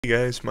Hey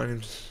guys, my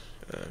name's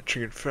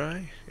Chicken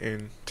Fry,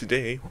 and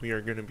today we are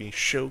going to be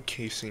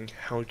showcasing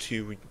how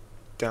to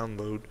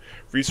download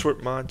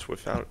Resorep mods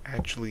without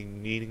actually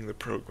needing the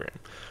program.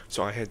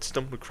 So I had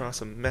stumbled across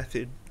a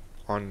method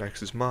on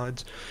Nexus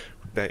Mods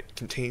that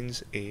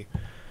contains a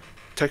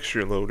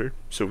texture loader,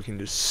 so we can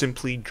just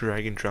simply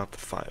drag and drop the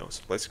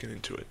files. Let's get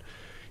into it.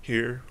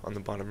 Here on the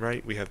bottom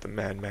right we have the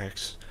Mad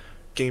Max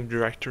game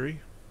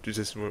directory. This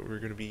is what we're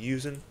going to be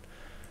using.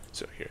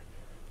 So here.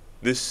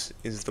 This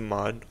is the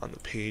mod on the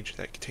page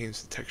that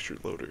contains the texture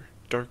loader,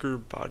 darker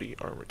body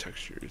armor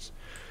textures.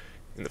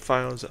 In the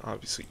files,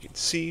 obviously you can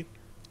see,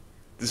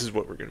 this is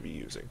what we're going to be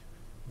using.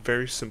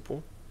 Very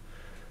simple.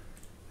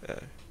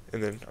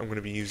 And then I'm going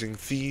to be using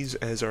these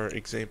as our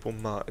example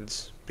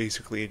mods.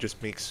 Basically, it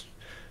just makes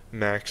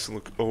Max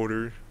look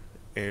older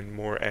and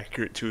more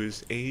accurate to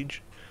his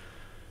age.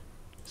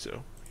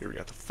 So here we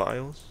got the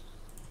files.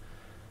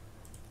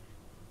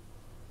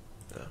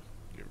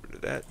 Get rid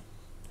of that.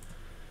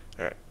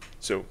 Alright,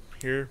 so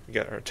here we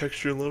got our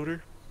texture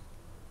loader.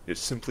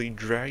 Just simply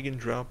drag and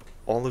drop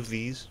all of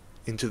these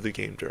into the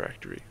game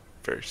directory.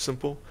 Very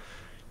simple.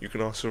 You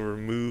can also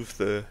remove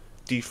the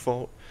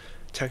default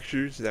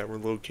textures that were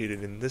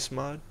located in this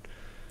mod,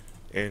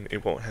 and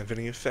it won't have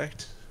any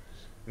effect.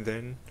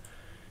 Then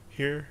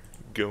here,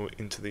 go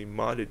into the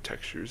modded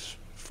textures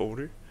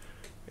folder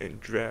and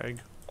drag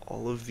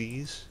all of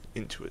these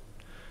into it.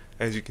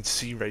 As you can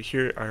see right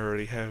here, I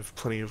already have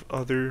plenty of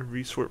other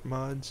Resorep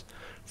mods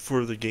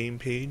for the game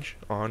page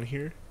on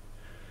here,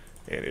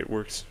 and it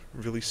works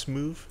really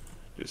smooth.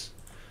 Just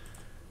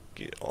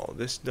get all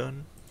this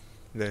done,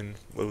 then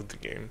load the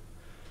game.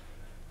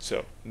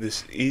 So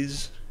this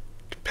is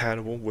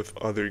compatible with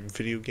other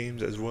video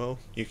games as well.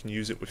 You can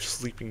use it with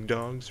Sleeping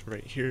Dogs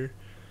right here.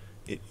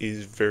 It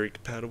is very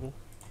compatible.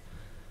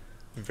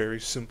 Very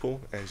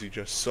simple, as you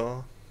just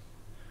saw.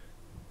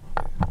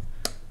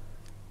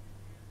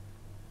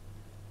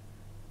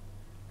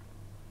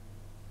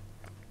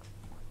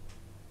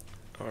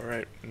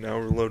 Alright, now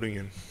we're loading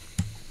in.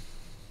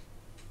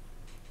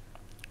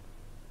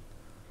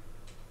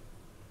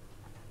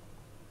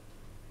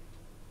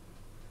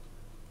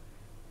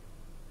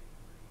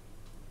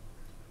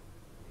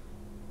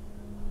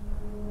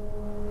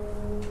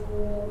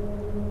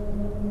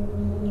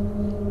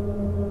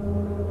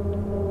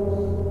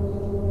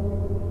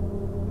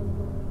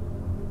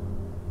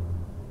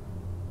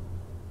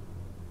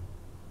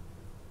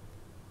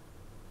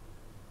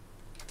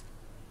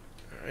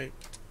 Alright.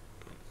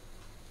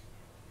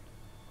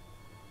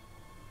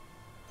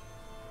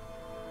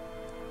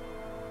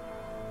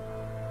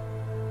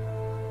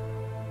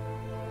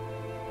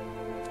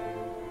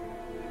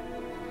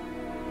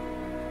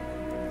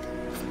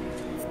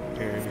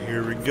 And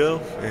here we go.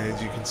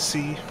 As you can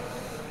see,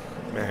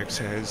 Max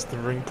has the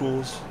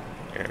wrinkles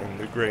and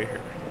the gray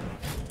hair.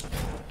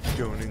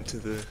 Going into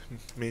the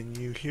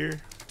menu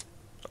here,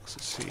 also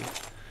see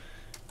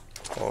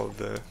all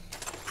the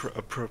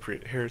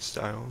appropriate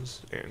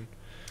hairstyles and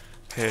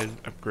head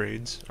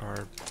upgrades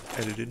are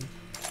edited.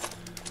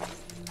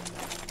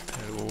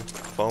 I will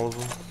follow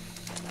them.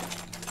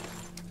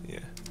 Yeah.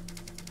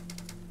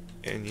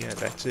 And yeah,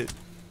 that's it.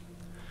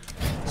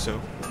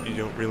 So you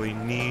don't really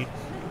need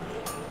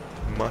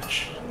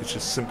much. It's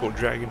just simple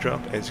drag and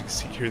drop. As you can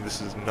see here,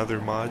 this is another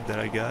mod that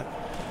I got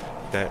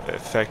that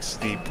affects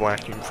the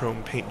black and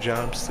chrome paint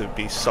jobs to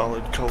be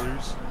solid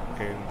colors,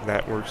 and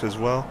that works as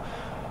well.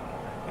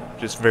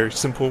 Just very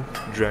simple,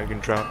 drag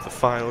and drop the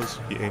files,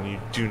 and you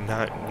do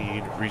not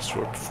need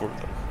Resorep for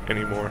them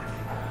anymore.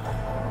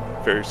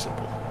 Very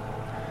simple.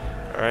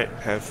 Alright,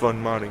 have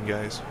fun modding,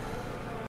 guys.